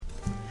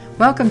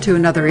Welcome to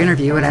another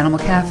interview at Animal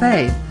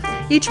Cafe.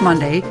 Each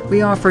Monday,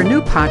 we offer a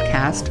new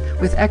podcast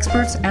with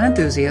experts and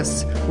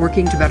enthusiasts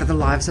working to better the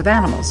lives of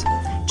animals.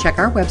 Check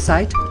our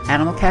website,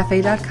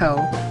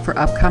 animalcafe.co, for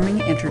upcoming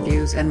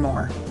interviews and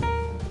more.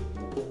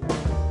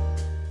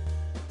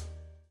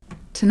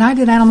 Tonight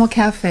at Animal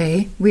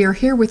Cafe, we are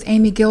here with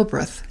Amy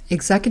Gilbreth,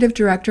 Executive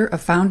Director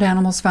of Found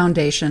Animals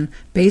Foundation,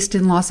 based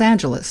in Los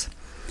Angeles.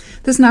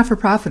 This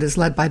not-for-profit is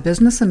led by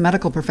business and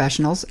medical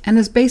professionals and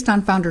is based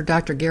on founder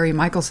Dr. Gary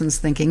Michelson's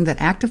thinking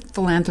that active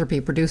philanthropy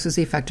produces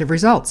effective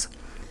results.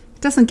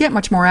 It doesn't get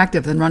much more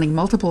active than running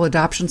multiple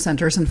adoption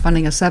centers and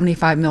funding a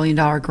 $75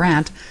 million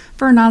grant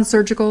for a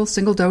non-surgical,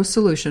 single-dose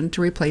solution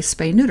to replace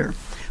spay-neuter.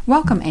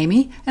 Welcome,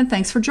 Amy, and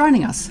thanks for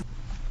joining us.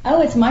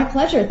 Oh, it's my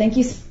pleasure. Thank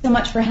you so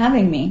much for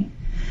having me.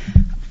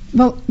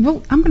 Well,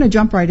 I'm going to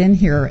jump right in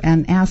here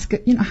and ask,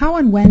 how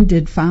and when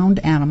did Found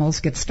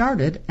Animals get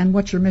started, and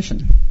what's your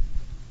mission?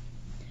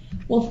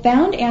 Well,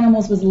 Found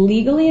Animals was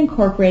legally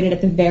incorporated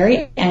at the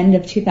very end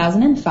of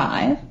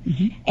 2005,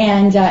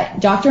 and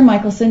Dr.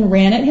 Michelson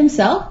ran it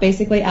himself,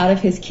 basically out of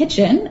his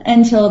kitchen,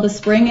 until the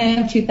spring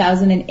of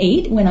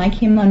 2008, when I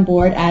came on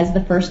board as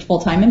the first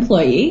full-time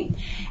employee.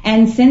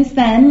 And since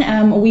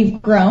then,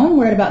 we've grown.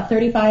 We're at about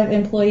 35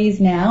 employees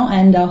now,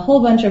 and a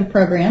whole bunch of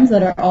programs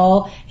that are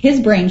all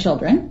his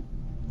brainchildren.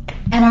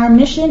 And our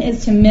mission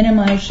is to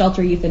minimize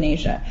shelter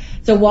euthanasia.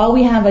 So while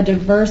we have a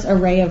diverse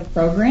array of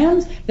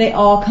programs, they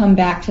all come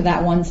back to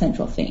that one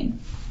central theme.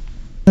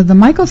 The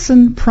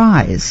Michelson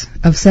Prize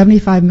of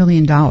 $75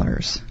 million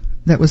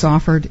that was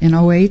offered in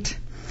 '08,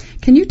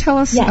 can you tell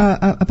us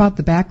about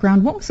the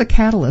background? What was the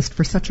catalyst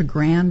for such a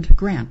grand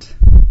grant?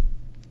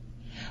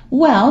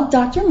 Well,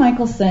 Dr.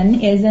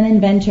 Michelson is an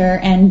inventor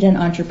and an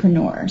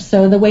entrepreneur.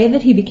 So the way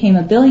that he became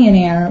a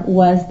billionaire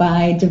was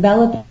by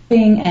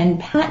developing and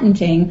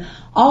patenting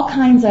all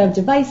kinds of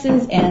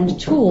devices and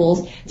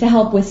tools to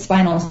help with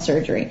spinal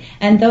surgery.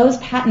 And those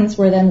patents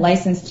were then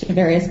licensed to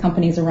various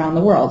companies around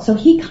the world. So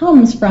he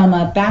comes from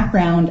a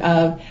background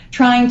of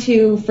trying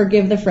to,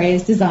 forgive the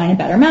phrase, design a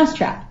better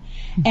mousetrap.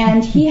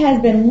 And he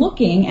has been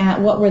looking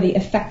at what were the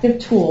effective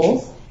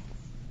tools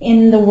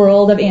in the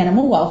world of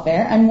animal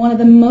welfare, and one of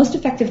the most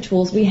effective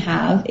tools we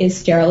have is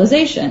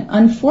sterilization.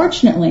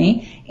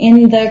 Unfortunately,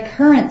 in the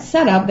current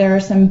setup, there are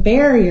some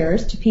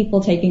barriers to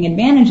people taking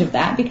advantage of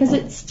that because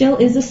it still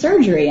is a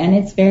surgery and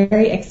it's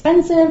very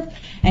expensive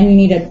and you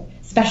need a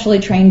specially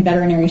trained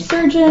veterinary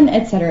surgeon,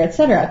 et cetera, et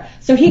cetera.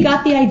 So he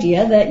got the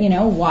idea that,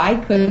 why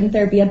couldn't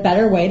there be a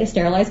better way to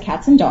sterilize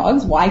cats and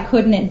dogs? Why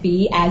couldn't it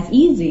be as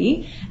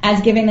easy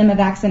as giving them a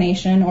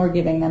vaccination or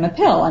giving them a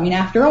pill? I mean,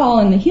 after all,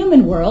 in the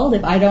human world,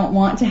 if I don't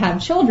want to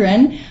have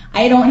children,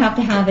 I don't have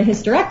to have a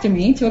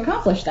hysterectomy to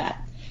accomplish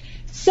that.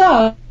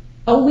 So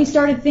we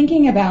started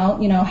thinking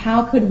about,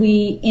 how could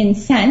we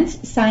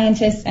incent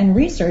scientists and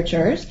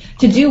researchers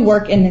to do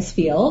work in this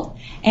field?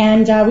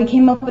 And we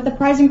came up with the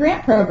prize and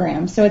grant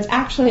program. So it's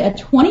actually a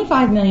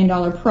 $25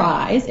 million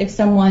prize if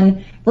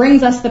someone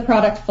brings us the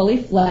product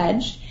fully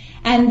fledged.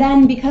 And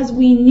then because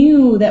we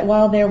knew that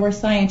while there were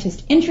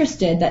scientists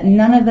interested, that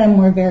none of them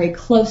were very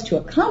close to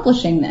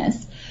accomplishing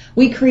this,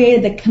 we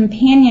created the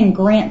companion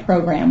grant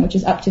program, which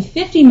is up to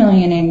 $50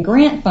 million in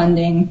grant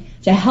funding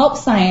to help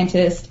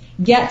scientists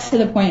get to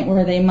the point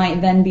where they might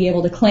then be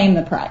able to claim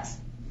the prize.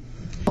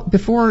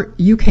 Before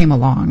you came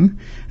along,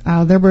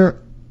 there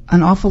were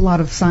an awful lot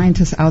of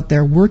scientists out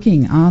there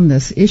working on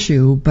this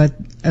issue, but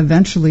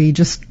eventually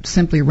just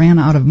simply ran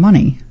out of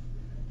money.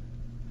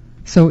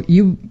 So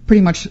you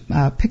pretty much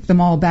picked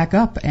them all back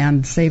up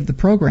and saved the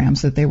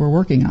programs that they were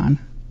working on.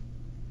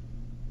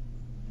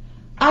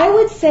 I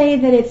would say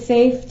that it's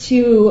safe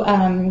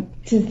to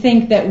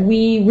think that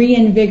we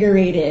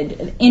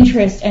reinvigorated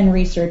interest and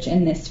research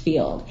in this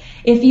field.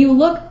 If you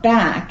look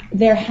back,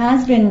 there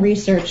has been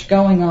research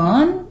going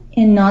on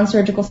in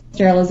non-surgical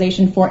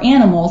sterilization for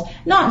animals,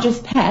 not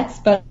just pets,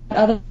 but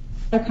other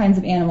kinds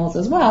of animals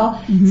as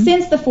well,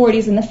 since the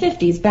 40s and the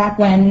 50s, back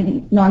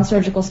when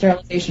non-surgical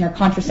sterilization or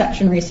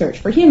contraception research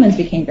for humans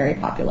became very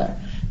popular.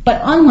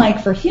 But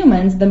unlike for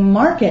humans, the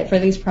market for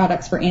these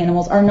products for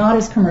animals are not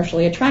as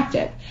commercially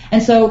attractive.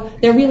 And so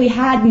there really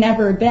had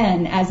never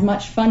been as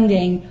much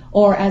funding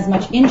or as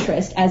much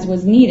interest as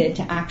was needed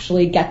to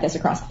actually get this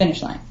across the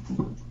finish line.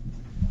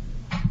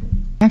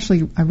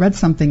 Actually, I read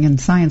something in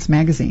Science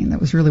magazine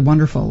that was really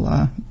wonderful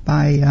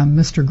by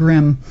Mr.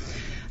 Grimm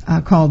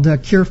called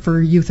Cure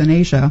for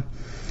Euthanasia.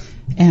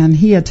 And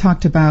he had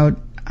talked about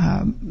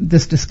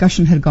this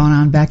discussion had gone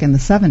on back in the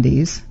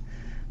 70s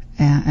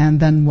and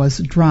then was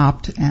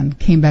dropped and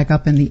came back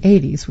up in the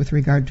 80s with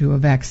regard to a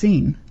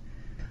vaccine.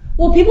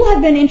 Well, people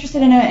have been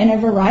interested in a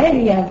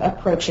variety of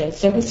approaches.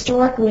 So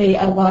historically,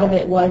 a lot of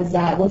it was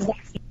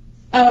vaccine.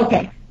 Oh,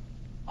 okay.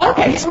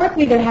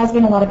 Historically, there has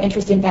been a lot of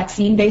interest in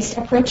vaccine-based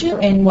approaches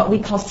and what we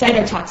call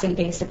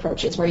cytotoxin-based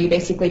approaches, where you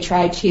basically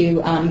try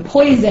to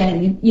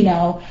poison,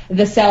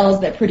 the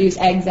cells that produce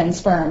eggs and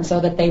sperm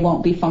so that they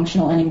won't be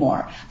functional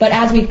anymore. But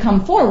as we've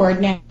come forward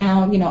now,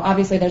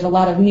 obviously there's a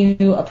lot of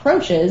new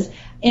approaches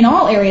in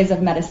all areas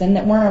of medicine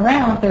that weren't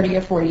around 30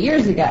 or 40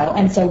 years ago.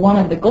 And so one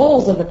of the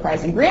goals of the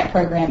prize and grant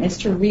program is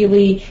to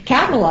really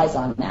capitalize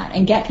on that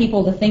and get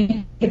people to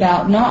think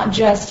about not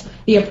just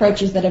the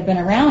approaches that have been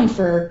around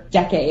for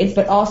decades,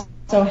 but also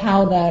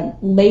how the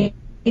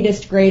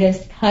latest,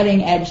 greatest,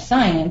 cutting-edge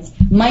science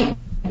might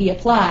be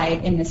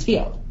applied in this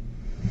field.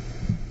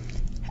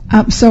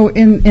 So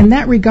in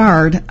that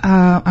regard,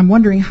 I'm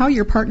wondering how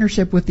your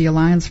partnership with the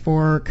Alliance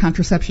for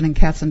Contraception in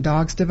Cats and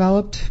Dogs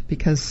developed,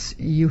 because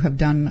you have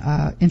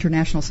done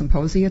international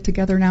symposia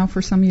together now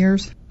for some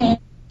years.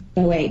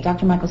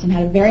 Dr. Michelson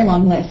had a very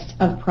long list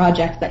of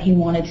projects that he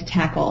wanted to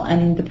tackle,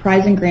 and the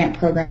prize and grant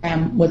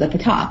program was at the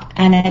top.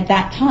 And at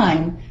that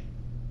time,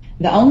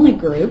 the only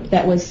group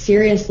that was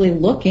seriously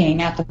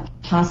looking at the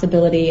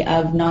possibility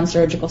of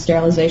non-surgical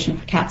sterilization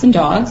for cats and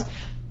dogs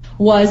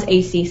was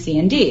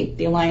ACC&D,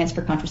 the Alliance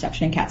for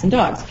Contraception in Cats and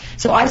Dogs.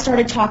 So I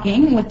started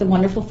talking with the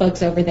wonderful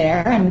folks over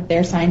there and with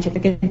their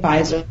scientific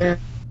advisor,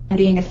 and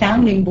being a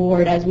sounding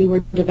board as we were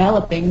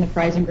developing the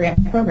prize and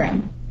grant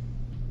program.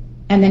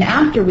 And then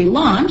after we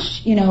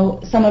launched,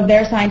 some of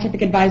their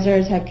scientific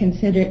advisors have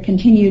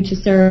continued to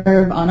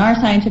serve on our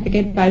scientific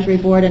advisory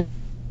board,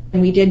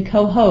 and we did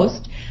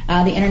co-host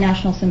the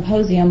International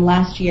Symposium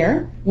last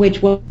year, which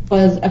was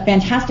a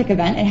fantastic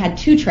event. It had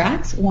two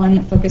tracks,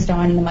 one focused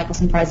on the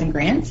Michelson Prize and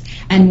Grants,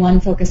 and one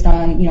focused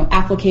on,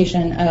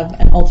 application of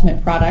an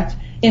ultimate product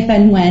if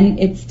and when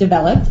it's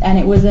developed, and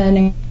it was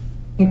an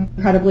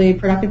incredibly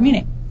productive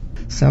meeting.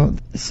 So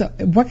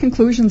what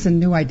conclusions and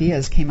new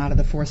ideas came out of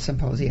the fourth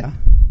symposia?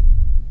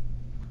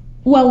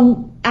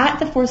 Well, at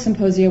the fourth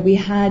symposia, we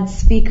had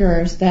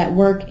speakers that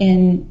work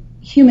in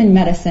human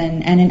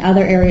medicine and in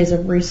other areas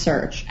of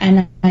research.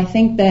 And I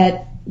think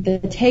that the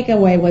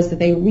takeaway was that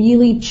they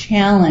really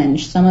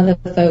challenged some of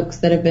the folks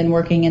that have been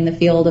working in the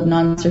field of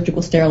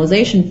non-surgical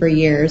sterilization for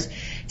years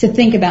to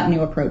think about new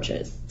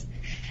approaches.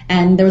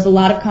 And there was a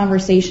lot of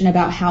conversation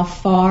about how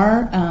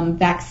far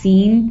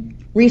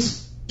vaccine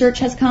research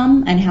has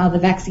come and how the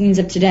vaccines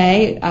of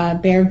today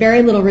bear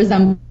very little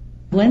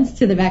resemblance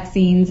to the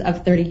vaccines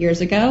of 30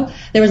 years ago.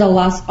 There was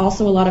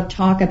also a lot of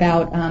talk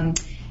about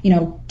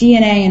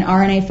DNA and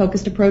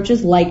RNA-focused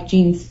approaches like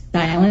gene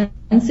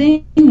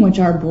silencing, which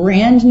are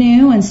brand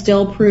new and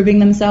still proving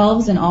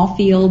themselves in all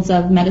fields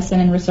of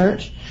medicine and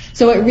research.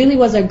 So it really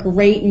was a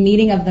great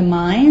meeting of the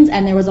minds,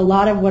 and there was a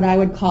lot of what I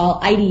would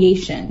call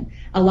ideation,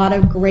 a lot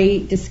of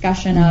great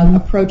discussion of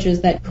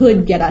approaches that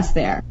could get us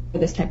there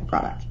with this type of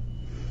product.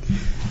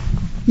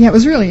 Yeah, it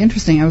was really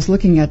interesting. I was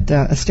looking at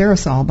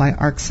Asterosol by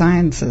Arc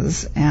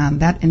Sciences, and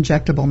that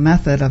injectable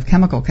method of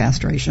chemical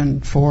castration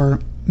for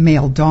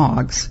male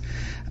dogs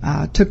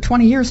took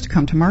 20 years to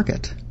come to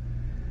market.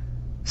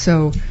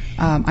 So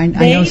I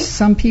know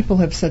some people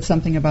have said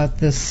something about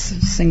this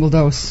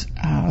single-dose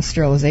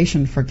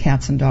sterilization for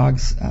cats and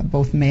dogs,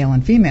 both male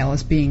and female,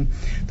 as being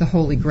the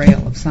holy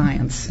grail of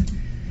science.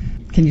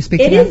 Can you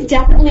speak to that? It is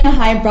definitely a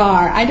high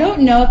bar. I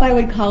don't know if I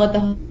would call it the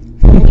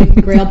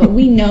holy grail, but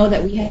we know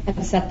that we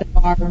have set the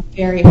bar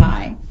very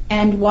high.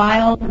 And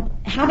while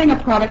having a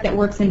product that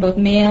works in both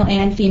male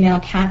and female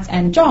cats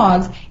and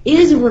dogs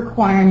is a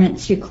requirement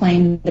to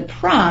claim the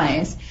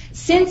prize,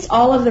 since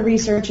all of the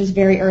research is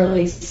very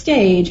early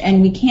stage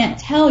and we can't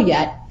tell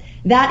yet,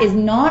 that is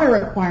not a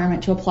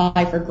requirement to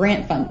apply for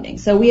grant funding.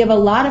 So we have a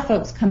lot of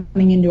folks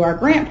coming into our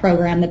grant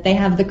program that they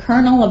have the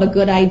kernel of a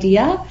good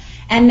idea,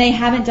 and they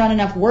haven't done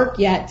enough work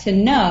yet to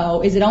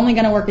know, is it only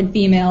going to work in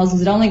females?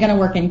 Is it only going to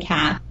work in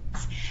cats?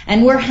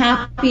 And we're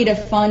happy to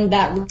fund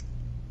that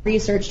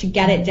research to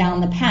get it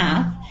down the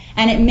path.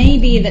 And it may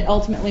be that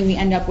ultimately we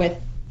end up with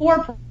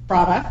 4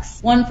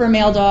 products, one for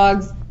male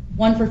dogs,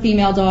 one for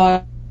female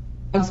dogs,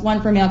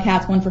 one for male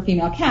cats, one for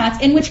female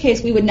cats, in which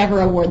case we would never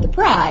award the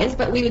prize,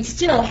 but we would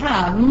still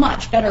have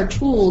much better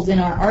tools in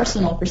our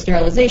arsenal for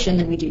sterilization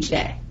than we do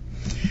today.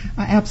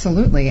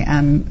 Absolutely,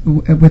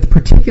 and with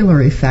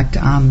particular effect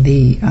on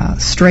the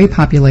stray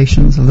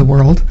populations of the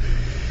world.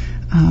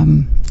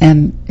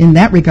 And in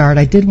that regard,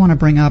 I did want to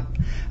bring up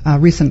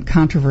recent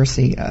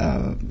controversy.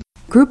 A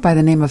group by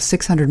the name of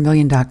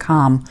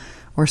 600million.com,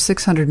 or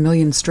 600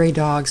 Million Stray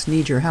Dogs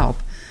Need Your Help,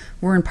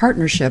 we're in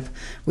partnership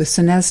with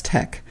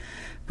SenesTech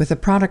with a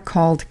product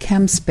called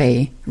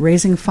spay,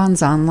 raising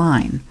funds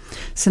online.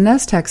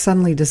 SenesTech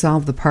suddenly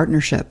dissolved the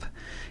partnership.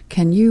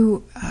 Can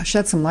you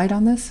shed some light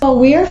on this? Well,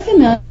 we are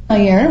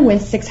familiar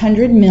with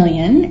 600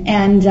 Million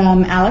and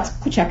Alex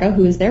Pacheco,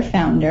 who is their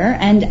founder.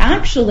 And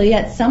actually,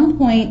 at some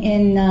point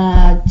in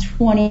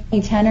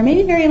 2010 or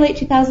maybe very late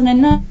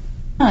 2009,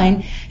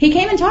 he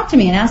came and talked to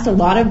me and asked a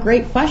lot of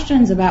great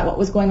questions about what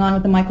was going on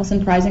with the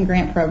Michelson Prize and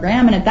Grant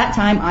Program. And at that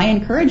time, I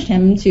encouraged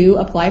him to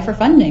apply for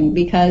funding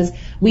because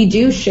we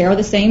do share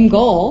the same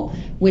goal,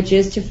 which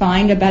is to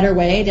find a better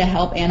way to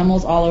help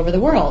animals all over the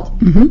world.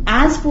 Mm-hmm.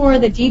 As for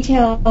the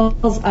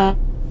details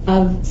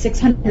of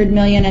 600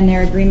 Million and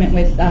their agreement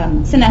with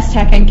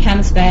SenesTech and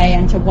spay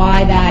and to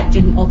why that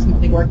didn't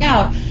ultimately work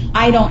out,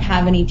 I don't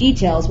have any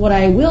details. What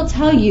I will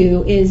tell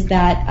you is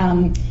that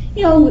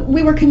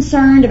we were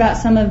concerned about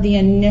some of the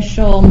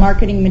initial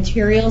marketing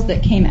materials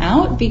that came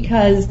out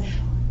because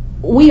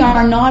we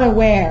are not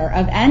aware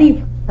of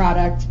any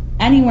product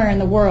anywhere in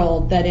the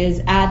world that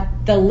is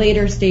at the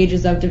later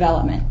stages of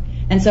development.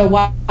 And so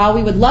while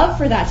we would love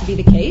for that to be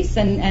the case,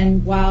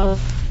 and while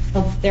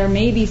there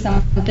may be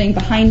something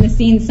behind the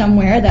scenes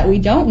somewhere that we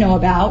don't know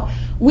about,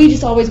 we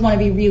just always want to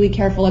be really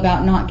careful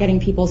about not getting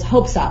people's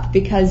hopes up,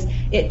 because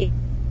it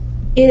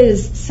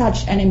is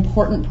such an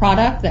important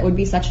product that would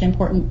be such an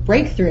important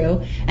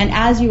breakthrough. And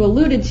as you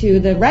alluded to,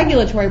 the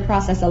regulatory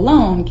process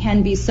alone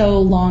can be so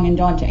long and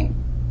daunting.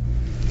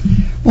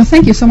 Well,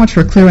 thank you so much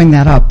for clearing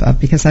that up,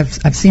 because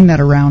I've seen that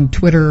around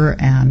Twitter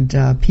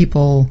and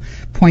people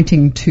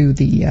pointing to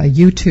the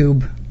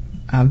YouTube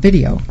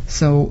video.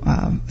 So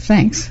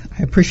thanks.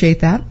 I appreciate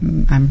that,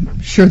 and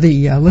I'm sure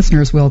the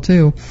listeners will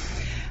too.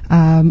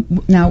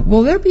 Now,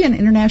 will there be an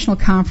international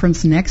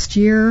conference next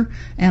year,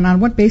 and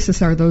on what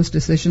basis are those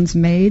decisions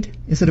made?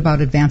 Is it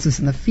about advances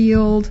in the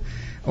field,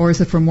 or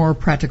is it for more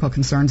practical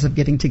concerns of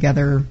getting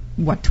together,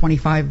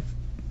 25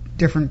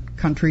 different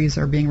countries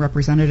are being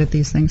represented at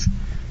these things?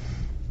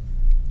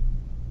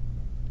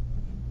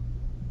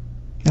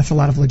 That's a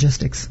lot of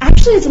logistics.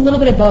 Actually, it's a little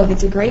bit of both.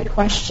 It's a great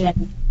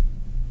question.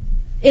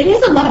 It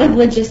is a lot of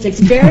logistics,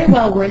 very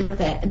well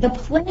worth it. The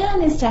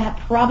plan is to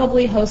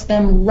probably host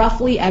them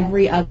roughly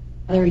every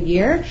other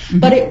year,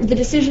 but the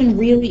decision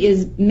really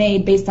is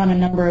made based on a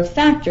number of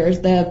factors.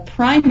 The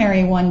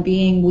primary one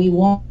being we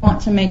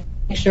want to make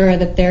sure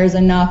that there's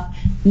enough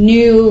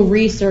new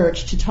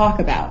research to talk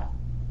about.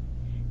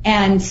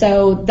 And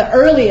so the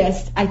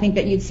earliest I think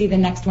that you'd see the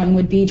next one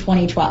would be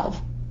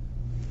 2012.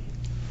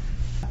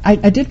 I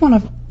did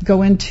want to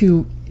go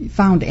into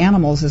Found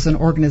Animals as an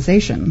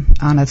organization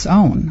on its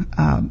own.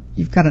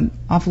 You've got an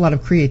awful lot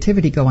of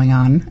creativity going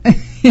on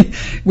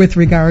with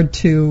regard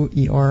to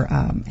your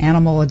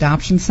animal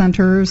adoption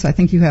centers. I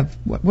think you have,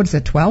 what is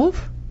it,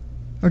 12?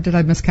 Or did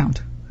I miscount?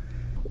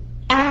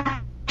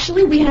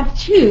 Actually, we have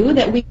 2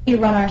 that we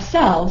run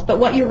ourselves, but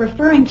what you're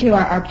referring to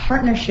are our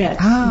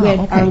partnerships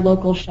with our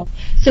local shelters.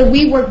 So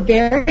we work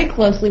very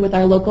closely with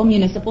our local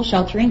municipal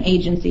sheltering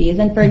agencies,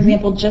 and for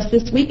example, just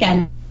this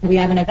weekend, we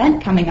have an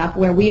event coming up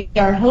where we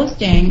are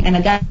hosting an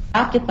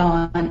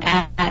adopt-a-thon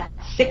at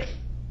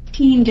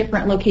 16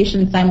 different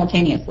locations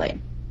simultaneously.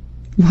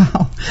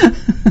 Wow.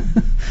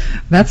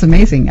 That's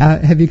amazing.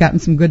 Have you gotten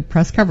some good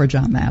press coverage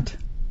on that?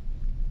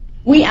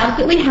 We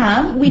absolutely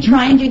have. We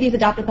try and do these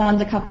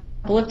adopt-a-thons a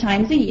couple of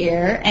times a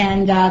year,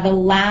 and the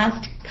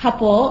last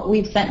couple,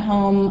 we've sent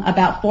home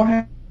about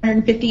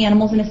 450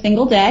 animals in a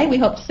single day. We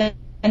hope to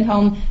send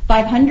home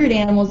 500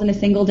 animals in a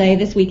single day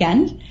this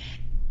weekend.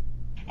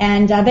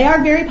 And they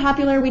are very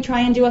popular. We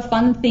try and do a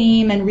fun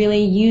theme and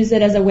really use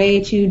it as a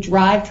way to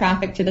drive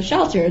traffic to the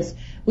shelters.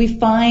 We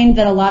find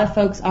that a lot of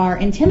folks are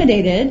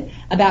intimidated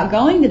about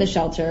going to the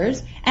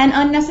shelters, and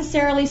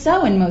unnecessarily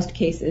so in most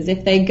cases.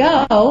 If they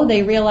go,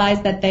 they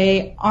realize that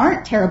they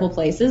aren't terrible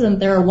places and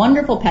there are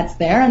wonderful pets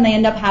there, and they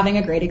end up having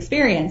a great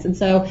experience. And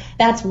so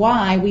that's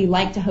why we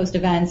like to host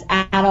events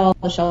at all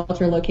the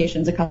shelter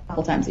locations a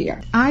couple times a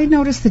year. I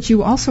noticed that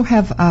you also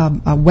have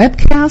a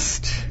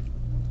webcast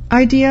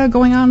idea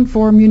going on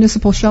for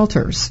municipal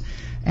shelters.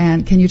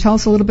 And can you tell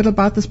us a little bit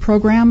about this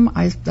program?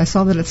 I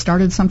saw that it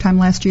started sometime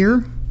last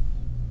year.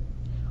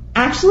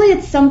 Actually,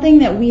 it's something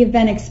that we have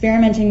been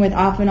experimenting with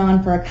off and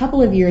on for a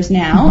couple of years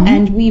now,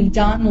 and we've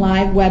done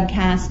live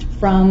webcast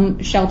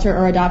from shelter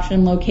or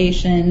adoption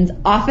locations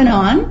off and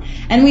on,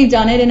 and we've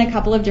done it in a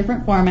couple of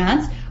different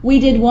formats. We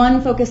did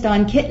one focused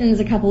on kittens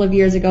a couple of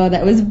years ago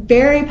that was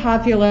very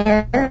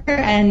popular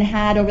and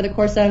had, over the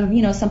course of,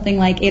 something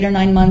like 8 or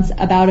 9 months,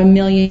 about 1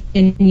 million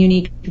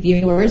unique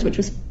viewers, which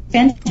was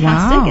fantastic.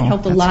 Wow, it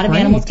helped a lot of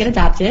animals get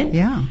adopted.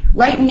 Yeah.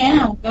 Right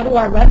now, go to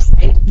our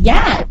website.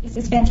 Yeah, this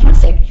is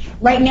fantastic.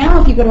 Right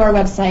now, if you go to our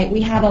website,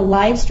 we have a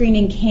live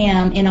streaming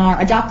cam in our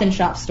Adopt and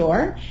Shop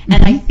store.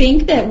 And I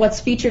think that what's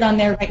featured on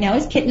there right now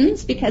is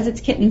kittens, because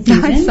it's kitten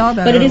season. I saw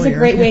that But it earlier. is a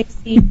great way to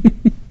see.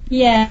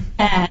 Yeah.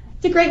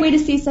 It's a great way to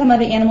see some of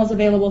the animals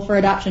available for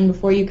adoption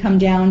before you come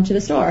down to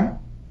the store.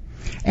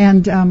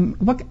 And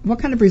what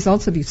kind of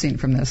results have you seen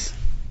from this,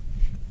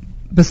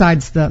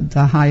 besides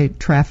the high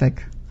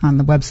traffic on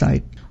the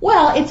website?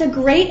 Well, it's a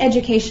great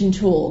education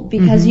tool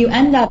because you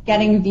end up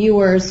getting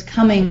viewers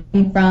coming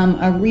from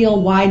a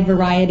real wide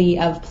variety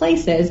of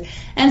places,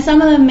 and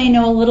some of them may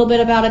know a little bit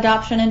about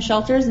adoption and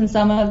shelters, and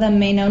some of them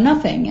may know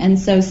nothing. And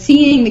so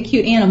seeing the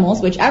cute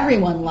animals, which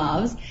everyone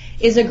loves,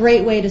 is a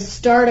great way to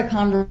start a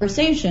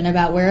conversation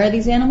about where are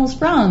these animals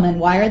from and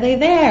why are they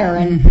there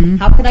and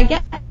how could I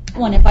get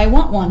one if I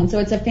want one. And so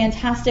it's a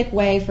fantastic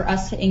way for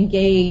us to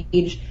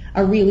engage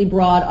a really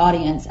broad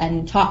audience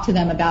and talk to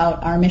them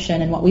about our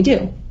mission and what we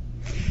do.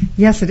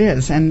 Yes, it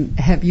is. And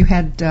have you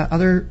had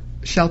other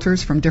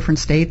shelters from different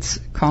states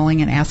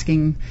calling and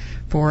asking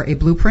for a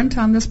blueprint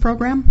on this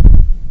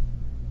program?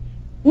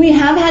 We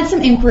have had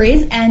some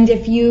inquiries, and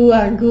if you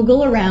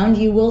Google around,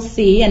 you will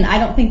see, and I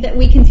don't think that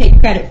we can take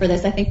credit for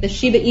this. I think the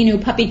Shiba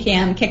Inu puppy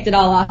cam kicked it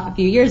all off a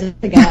few years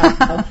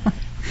ago.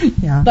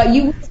 Yeah. But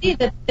you will see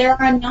that there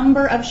are a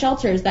number of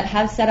shelters that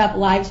have set up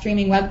live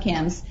streaming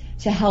webcams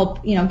to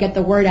help, get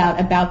the word out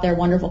about their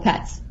wonderful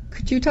pets.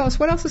 Could you tell us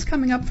what else is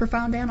coming up for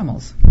Found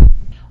Animals?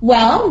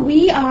 Well,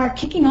 we are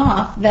kicking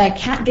off the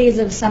Cat Days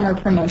of Summer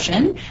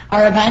promotion.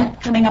 Our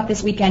event coming up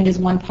this weekend is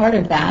one part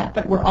of that,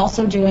 but we're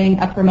also doing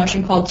a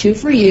promotion called Two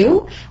for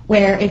You,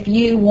 where if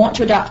you want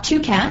to adopt 2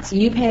 cats,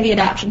 you pay the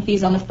adoption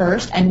fees on the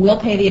first, and we'll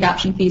pay the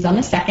adoption fees on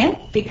the second,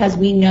 because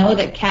we know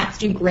that cats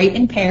do great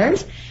in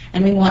pairs,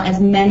 and we want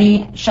as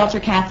many shelter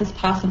cats as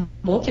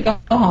possible to go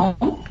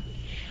home.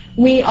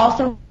 We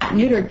also got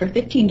neutered for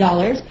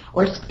 $15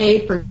 or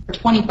spayed for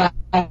 $25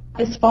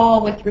 this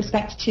fall with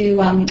respect to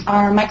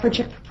our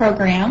microchip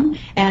program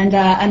and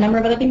a number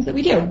of other things that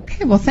we do.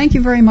 Okay, well, thank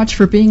you very much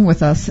for being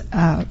with us,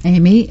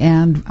 Amy,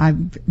 and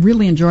I've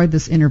really enjoyed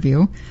this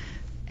interview,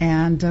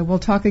 and we'll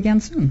talk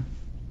again soon.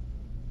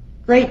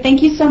 Great,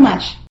 thank you so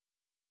much.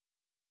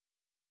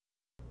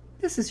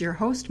 This is your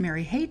host,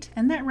 Mary Haight,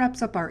 and that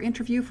wraps up our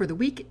interview for the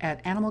week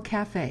at Animal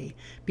Cafe.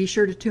 Be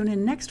sure to tune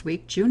in next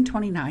week, June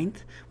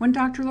 29th, when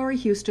Dr. Lori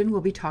Houston will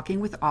be talking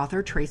with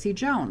author Tracy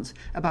Jones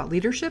about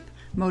leadership,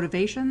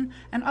 motivation,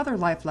 and other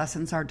life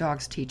lessons our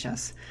dogs teach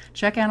us.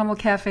 Check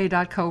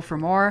animalcafe.co for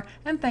more,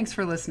 and thanks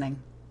for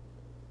listening.